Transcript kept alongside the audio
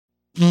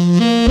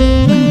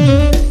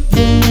The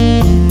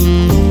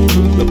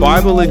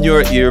Bible in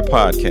Your Ear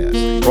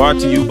podcast, brought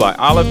to you by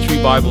Olive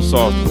Tree Bible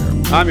Software.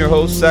 I'm your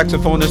host,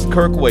 saxophonist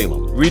Kirk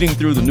Whalum, reading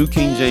through the New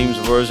King James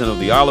Version of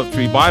the Olive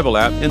Tree Bible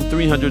app in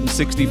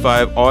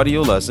 365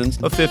 audio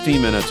lessons of 15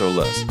 minutes or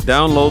less.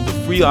 Download the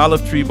free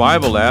Olive Tree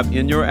Bible app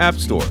in your app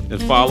store and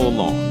follow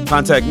along.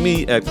 Contact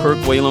me at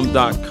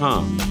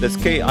kirkwhalum.com. That's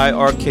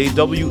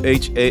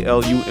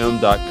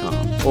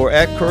KIRKWHALUM.com. Or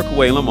at Kirk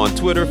Whalum on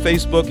Twitter,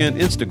 Facebook,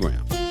 and Instagram.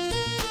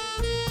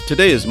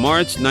 Today is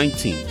March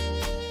 19th.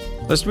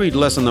 Let's read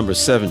lesson number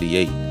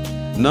 78.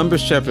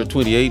 Numbers chapter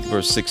 28,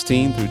 verse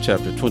 16 through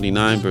chapter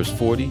 29, verse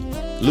 40.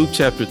 Luke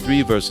chapter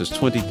 3, verses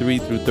 23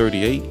 through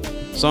 38.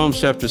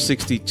 Psalms chapter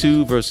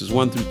 62, verses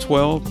 1 through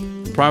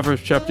 12.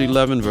 Proverbs chapter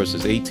 11,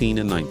 verses 18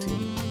 and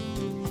 19.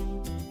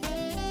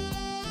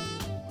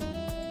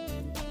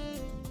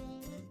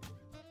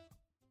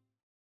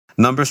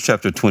 Numbers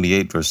chapter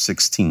 28, verse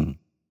 16.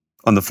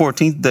 On the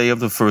 14th day of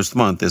the first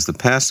month is the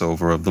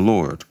Passover of the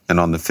Lord,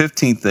 and on the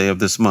 15th day of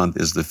this month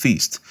is the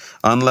feast.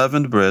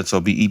 Unleavened bread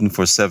shall be eaten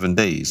for 7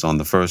 days. On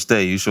the first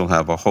day you shall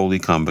have a holy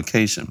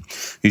convocation.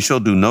 You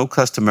shall do no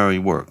customary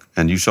work,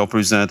 and you shall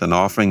present an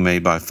offering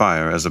made by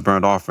fire as a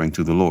burnt offering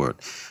to the Lord.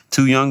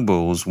 2 young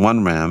bulls,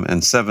 1 ram,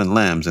 and 7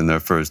 lambs in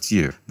their first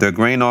year. Their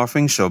grain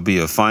offering shall be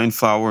of fine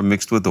flour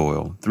mixed with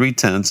oil.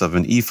 3/10 of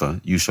an ephah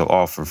you shall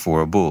offer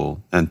for a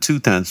bull, and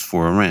 2/10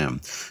 for a ram.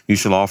 You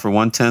shall offer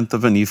 1/10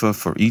 of an ephah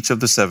for each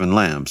of the 7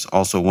 lambs,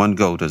 also 1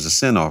 goat as a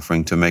sin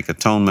offering to make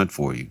atonement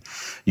for you.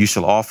 You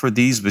shall offer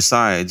these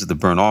besides the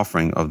burnt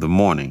offering of the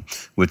morning,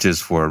 which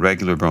is for a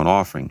regular burnt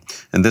offering.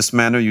 In this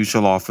manner you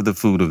shall offer the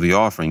food of the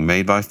offering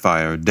made by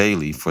fire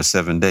daily for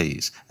 7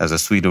 days, as a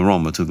sweet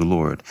aroma to the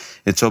Lord.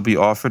 It shall be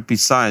offered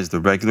besides the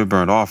regular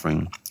burnt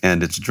offering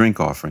and its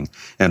drink offering.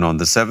 And on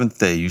the 7th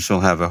day you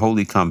shall have a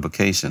holy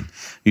convocation.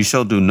 You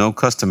shall do no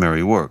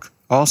customary work.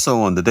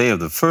 Also on the day of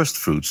the first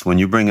fruits, when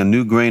you bring a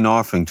new grain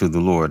offering to the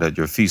Lord at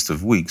your Feast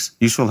of Weeks,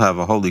 you shall have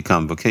a holy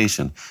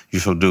convocation. You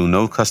shall do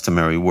no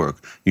customary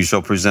work. You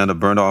shall present a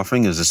burnt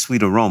offering as a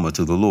sweet aroma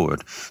to the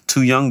Lord.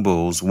 2 young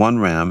bulls, 1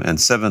 ram, and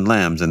 7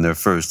 lambs in their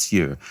first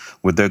year,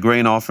 with their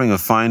grain offering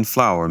of fine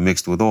flour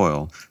mixed with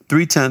oil.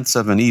 3/10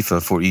 of an ephah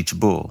for each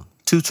bull.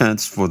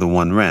 2/10 for the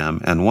 1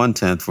 ram, and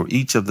 1/10 for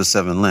each of the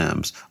 7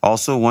 lambs,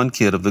 also 1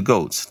 kid of the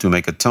goats, to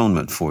make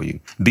atonement for you.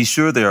 Be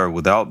sure they are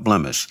without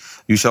blemish.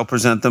 You shall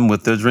present them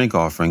with their drink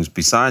offerings,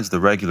 besides the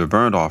regular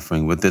burnt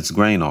offering with its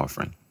grain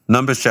offering.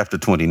 Numbers chapter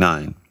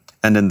 29.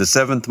 And in the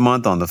 7th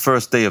month, on the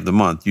first day of the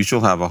month, you shall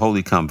have a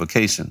holy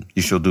convocation.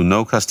 You shall do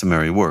no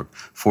customary work,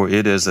 for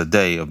it is a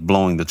day of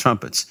blowing the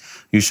trumpets.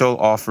 You shall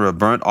offer a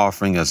burnt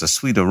offering as a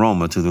sweet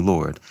aroma to the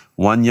Lord.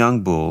 1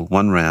 young bull,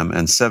 1 ram,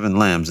 and 7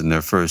 lambs in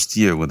their first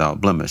year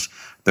without blemish.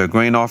 Their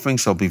grain offering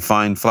shall be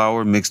fine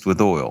flour mixed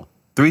with oil.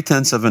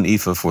 3/10 of an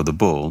ephah for the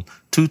bull,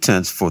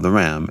 2/10 for the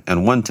ram,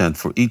 and 1/10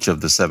 for each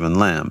of the 7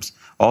 lambs.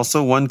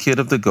 Also 1 kid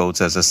of the goats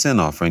as a sin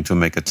offering to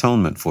make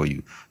atonement for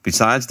you,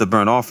 besides the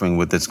burnt offering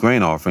with its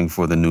grain offering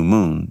for the new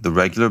moon, the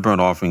regular burnt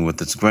offering with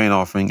its grain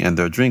offering and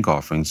their drink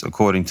offerings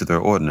according to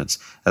their ordinance,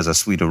 as a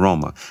sweet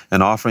aroma,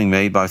 an offering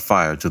made by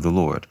fire to the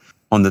Lord.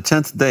 On the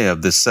 10th day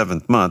of this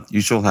 7th month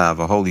you shall have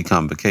a holy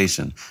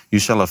convocation. You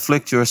shall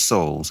afflict your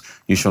souls.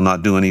 You shall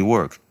not do any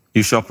work.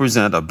 You shall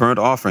present a burnt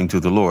offering to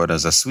the Lord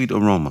as a sweet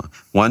aroma,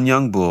 1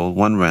 young bull,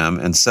 1 ram,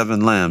 and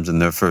 7 lambs in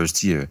their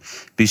first year.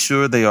 Be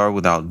sure they are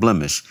without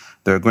blemish.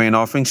 Their grain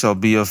offering shall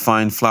be of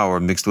fine flour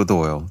mixed with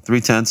oil,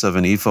 3/10 of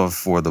an ephah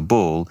for the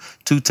bull,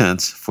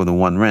 2/10 for the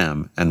 1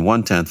 ram, and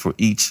 1/10 for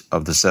each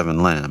of the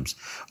 7 lambs.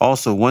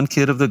 Also 1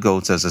 kid of the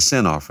goats as a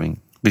sin offering,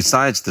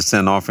 besides the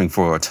sin offering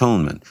for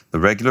atonement, the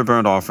regular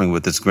burnt offering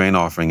with its grain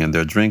offering and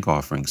their drink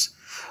offerings.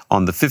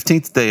 On the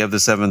 15th day of the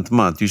 7th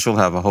month you shall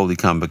have a holy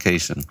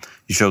convocation.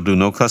 You shall do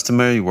no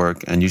customary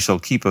work, and you shall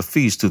keep a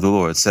feast to the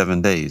Lord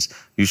 7 days.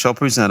 You shall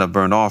present a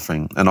burnt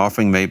offering, an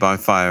offering made by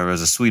fire as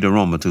a sweet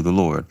aroma to the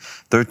Lord.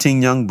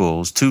 13 young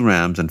bulls, 2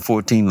 rams, and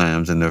 14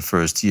 lambs in their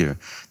first year.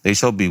 They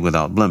shall be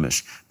without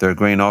blemish. Their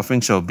grain offering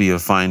shall be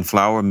of fine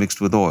flour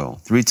mixed with oil,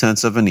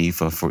 3/10 of an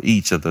ephah for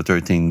each of the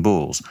 13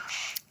 bulls.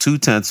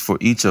 2/10 for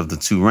each of the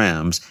 2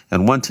 rams,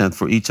 and 1/10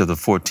 for each of the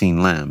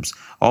 14 lambs.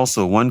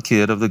 Also 1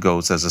 kid of the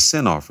goats as a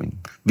sin offering,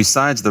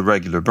 besides the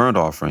regular burnt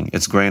offering,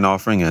 its grain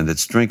offering, and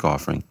its drink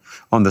offering.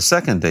 On the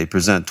 2nd day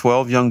present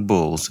 12 young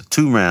bulls,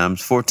 2 rams,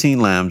 14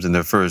 lambs in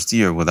their first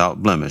year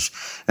without blemish,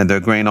 and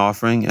their grain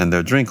offering and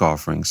their drink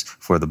offerings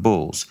for the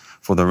bulls,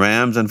 for the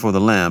rams and for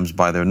the lambs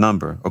by their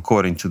number,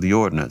 according to the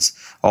ordinance.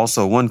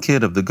 Also 1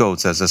 kid of the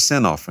goats as a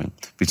sin offering,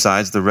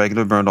 besides the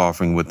regular burnt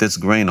offering with its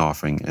grain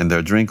offering and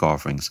their drink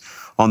offerings.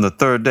 On the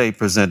 3rd day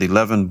present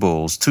 11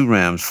 bulls, 2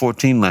 rams,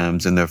 14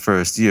 lambs in their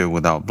first year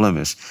without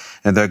blemish,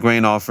 and their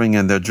grain offering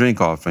and their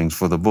drink offerings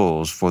for the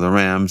bulls, for the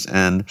rams,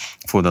 and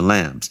for the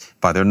lambs,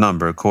 by their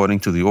number according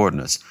to the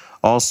ordinance.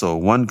 Also,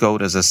 1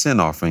 goat as a sin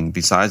offering,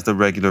 besides the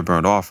regular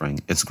burnt offering,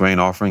 its grain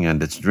offering,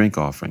 and its drink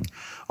offering.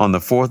 On the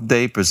 4th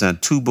day,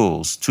 present 2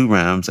 bulls, 2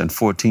 rams, and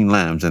 14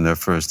 lambs in their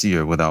first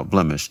year without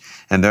blemish,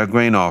 and their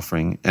grain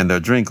offering and their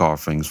drink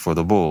offerings for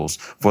the bulls,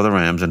 for the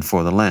rams, and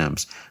for the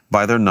lambs,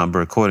 by their number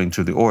according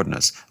to the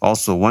ordinance.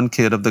 Also 1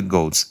 kid of the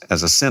goats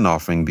as a sin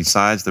offering,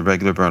 besides the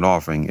regular burnt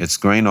offering, its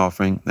grain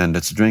offering, and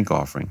its drink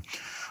offering.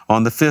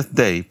 On the 5th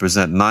day,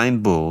 present 9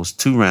 bulls,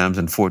 2 rams,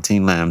 and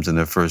 14 lambs in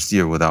their first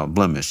year without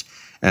blemish,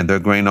 and their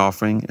grain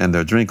offering and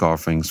their drink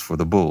offerings for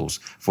the bulls,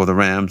 for the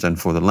rams, and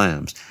for the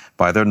lambs,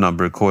 by their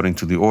number according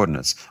to the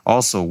ordinance.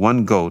 Also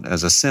 1 goat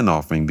as a sin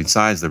offering,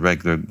 besides the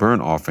regular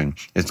burnt offering,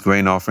 its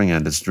grain offering,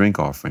 and its drink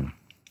offering.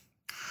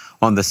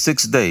 On the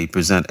 6th day,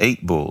 present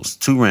 8 bulls,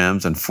 2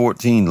 rams, and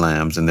 14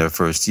 lambs in their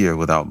first year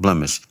without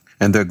blemish,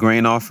 and their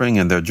grain offering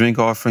and their drink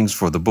offerings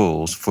for the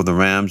bulls, for the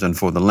rams, and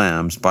for the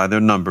lambs, by their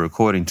number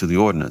according to the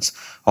ordinance.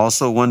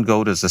 Also 1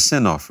 goat as a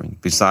sin offering,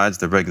 besides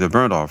the regular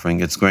burnt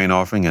offering, its grain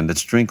offering, and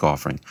its drink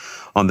offering.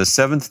 On the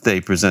 7th day,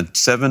 present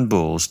 7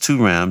 bulls,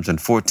 2 rams, and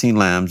 14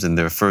 lambs in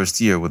their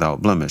first year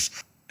without blemish,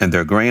 and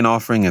their grain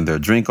offering and their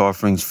drink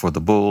offerings for the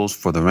bulls,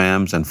 for the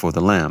rams, and for the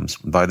lambs,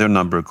 by their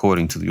number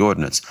according to the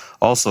ordinance.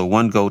 Also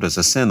 1 goat as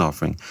a sin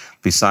offering,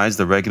 besides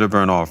the regular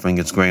burnt offering,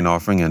 its grain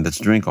offering, and its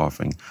drink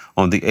offering.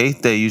 On the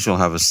 8th day you shall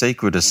have a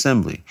sacred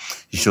assembly.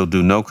 You shall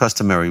do no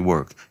customary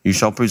work. You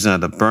shall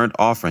present a burnt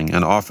offering,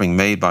 an offering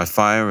made by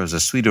fire as a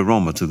sweet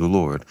aroma to the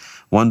Lord.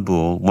 1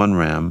 bull, 1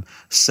 ram,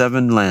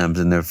 7 lambs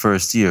in their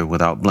first year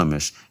without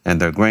blemish,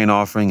 and their grain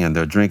offering and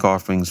their drink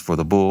offerings for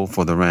the bull,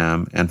 for the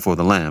ram, and for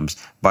the lambs,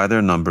 by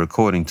their number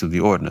according to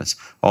the ordinance.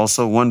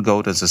 Also 1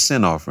 goat as a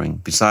sin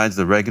offering, besides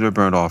the regular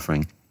burnt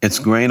offering, its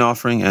grain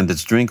offering, and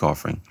its drink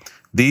offering.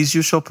 These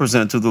you shall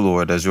present to the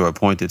Lord as your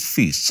appointed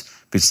feasts,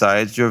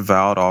 besides your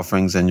vowed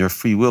offerings and your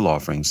freewill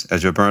offerings,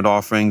 as your burnt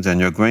offerings and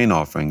your grain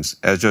offerings,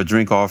 as your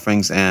drink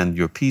offerings and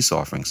your peace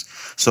offerings.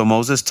 So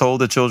Moses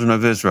told the children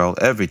of Israel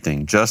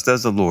everything, just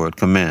as the Lord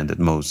commanded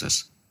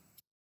Moses.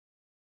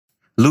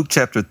 Luke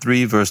chapter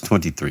 3, verse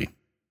 23.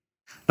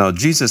 Now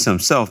Jesus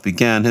himself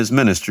began his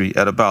ministry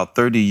at about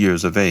 30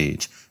 years of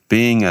age,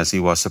 being, as he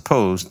was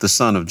supposed, the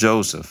son of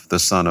Joseph, the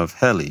son of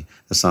Heli,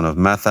 the son of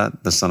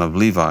Mathat, the son of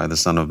Levi, the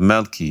son of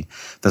Melchi,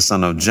 the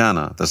son of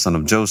Janna, the son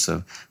of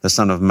Joseph, the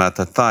son of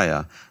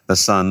Mattathiah, the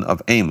son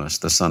of Amos,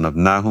 the son of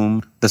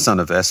Nahum, the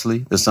son of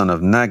Esli, the son of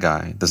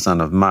Nagai, the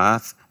son of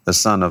Maath, the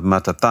son of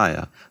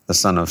Mattathiah, the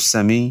son of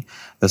Semi,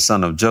 the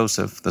son of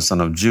Joseph, the son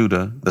of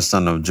Judah, the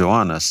son of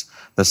Joannas,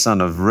 the son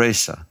of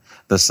Resha,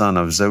 the son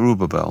of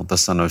Zerubbabel, the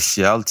son of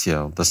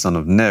Shealtiel, the son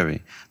of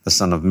Neri, the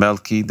son of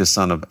Melchi, the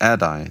son of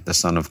Adai, the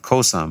son of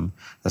Kosam,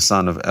 the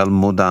son of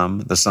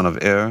Elmodam, the son of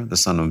Er, the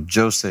son of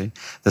Jose,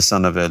 the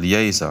son of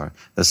Eleazar,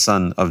 the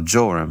son of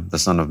Joram, the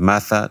son of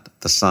Mathat,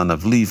 the son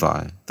of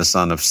Levi, the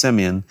son of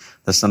Simeon,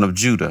 the son of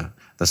Judah,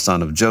 the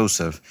son of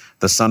Joseph,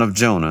 the son of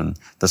Jonan,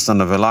 the son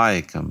of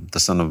Eliakim,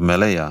 the son of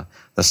Meleah,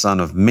 the son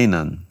of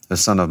Menan, the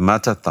son of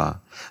Mattatha,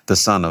 the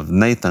son of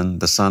Nathan,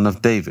 the son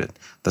of David,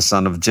 the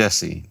son of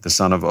Jesse, the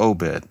son of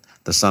Obed,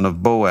 the son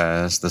of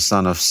Boaz, the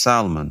son of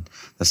Salmon,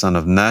 the son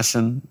of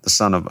Nashon, the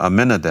son of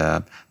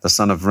Amminadab, the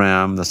son of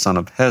Ram, the son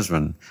of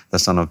Hezron, the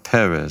son of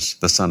Perez,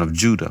 the son of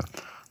Judah,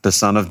 the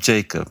son of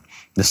Jacob,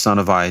 the son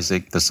of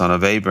Isaac, the son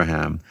of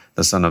Abraham,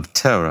 the son of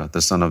Terah,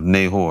 the son of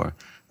Nahor,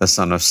 the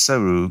son of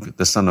Serug,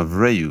 the son of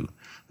Reu,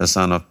 the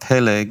son of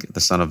Peleg, the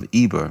son of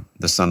Eber,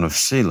 the son of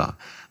Shelah,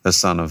 the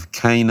son of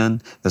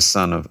Canaan, the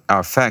son of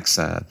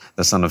Arphaxad,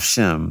 the son of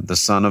Shem, the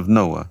son of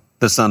Noah,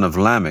 the son of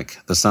Lamech,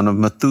 the son of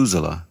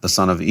Methuselah, the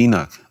son of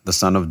Enoch, the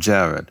son of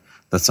Jared,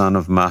 the son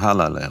of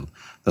Mahalalel,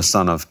 the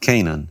son of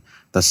Canaan,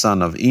 the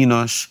son of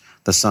Enosh,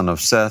 the son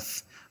of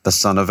Seth, the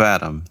son of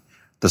Adam,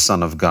 the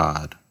son of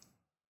God.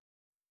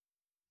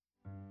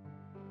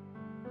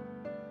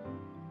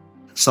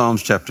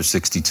 Psalms chapter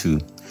 62.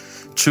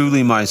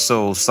 Truly my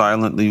soul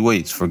silently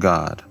waits for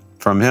God.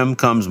 From him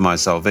comes my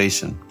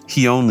salvation.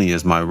 He only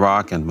is my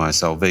rock and my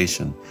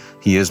salvation.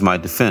 He is my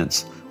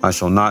defense. I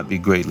shall not be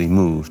greatly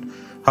moved.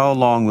 How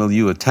long will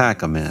you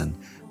attack a man?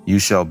 You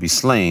shall be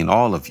slain,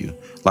 all of you,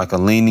 like a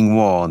leaning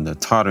wall and a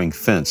tottering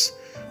fence.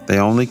 They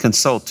only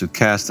consult to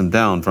cast him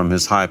down from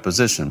his high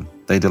position.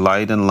 They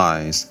delight in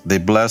lies. They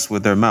bless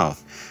with their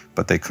mouth,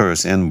 but they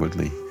curse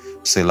inwardly.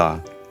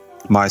 Selah.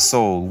 My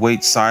soul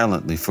waits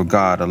silently for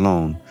God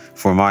alone,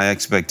 for my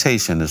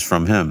expectation is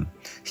from him.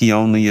 He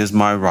only is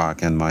my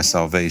rock and my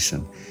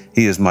salvation.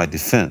 He is my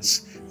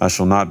defense. I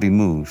shall not be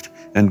moved.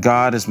 And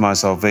God is my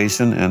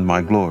salvation and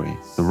my glory,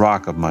 the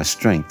rock of my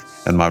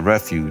strength, and my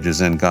refuge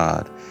is in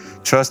God.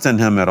 Trust in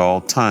him at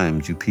all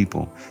times, you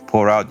people.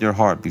 Pour out your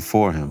heart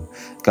before him.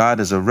 God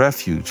is a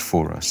refuge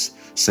for us.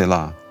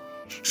 Selah.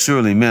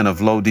 Surely men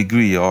of low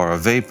degree are a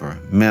vapor,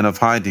 men of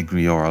high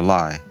degree are a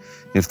lie.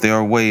 If they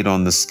are weighed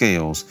on the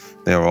scales,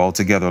 they are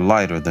altogether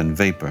lighter than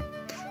vapor.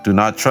 Do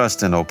not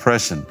trust in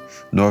oppression,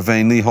 nor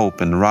vainly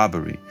hope in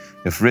robbery.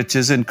 If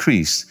riches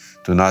increase,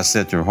 do not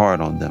set your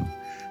heart on them.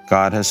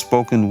 God has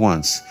spoken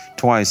once,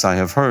 twice I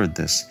have heard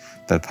this,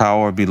 that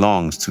power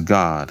belongs to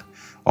God.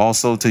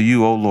 Also to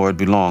you, O Lord,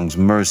 belongs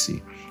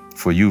mercy,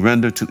 for you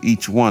render to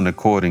each one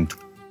according to.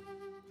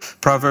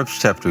 Proverbs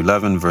chapter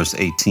 11, verse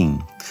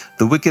 18.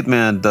 The wicked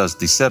man does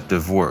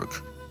deceptive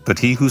work, but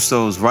he who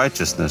sows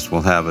righteousness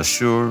will have a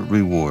sure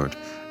reward.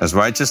 As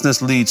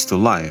righteousness leads to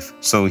life,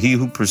 so he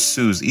who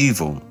pursues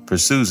evil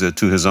pursues it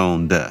to his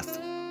own death.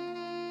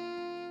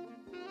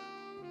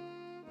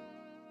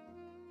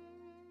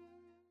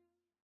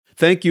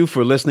 Thank you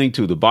for listening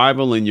to the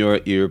Bible in Your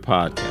Ear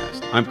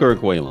podcast. I'm Kirk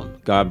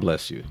Whalum. God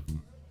bless you.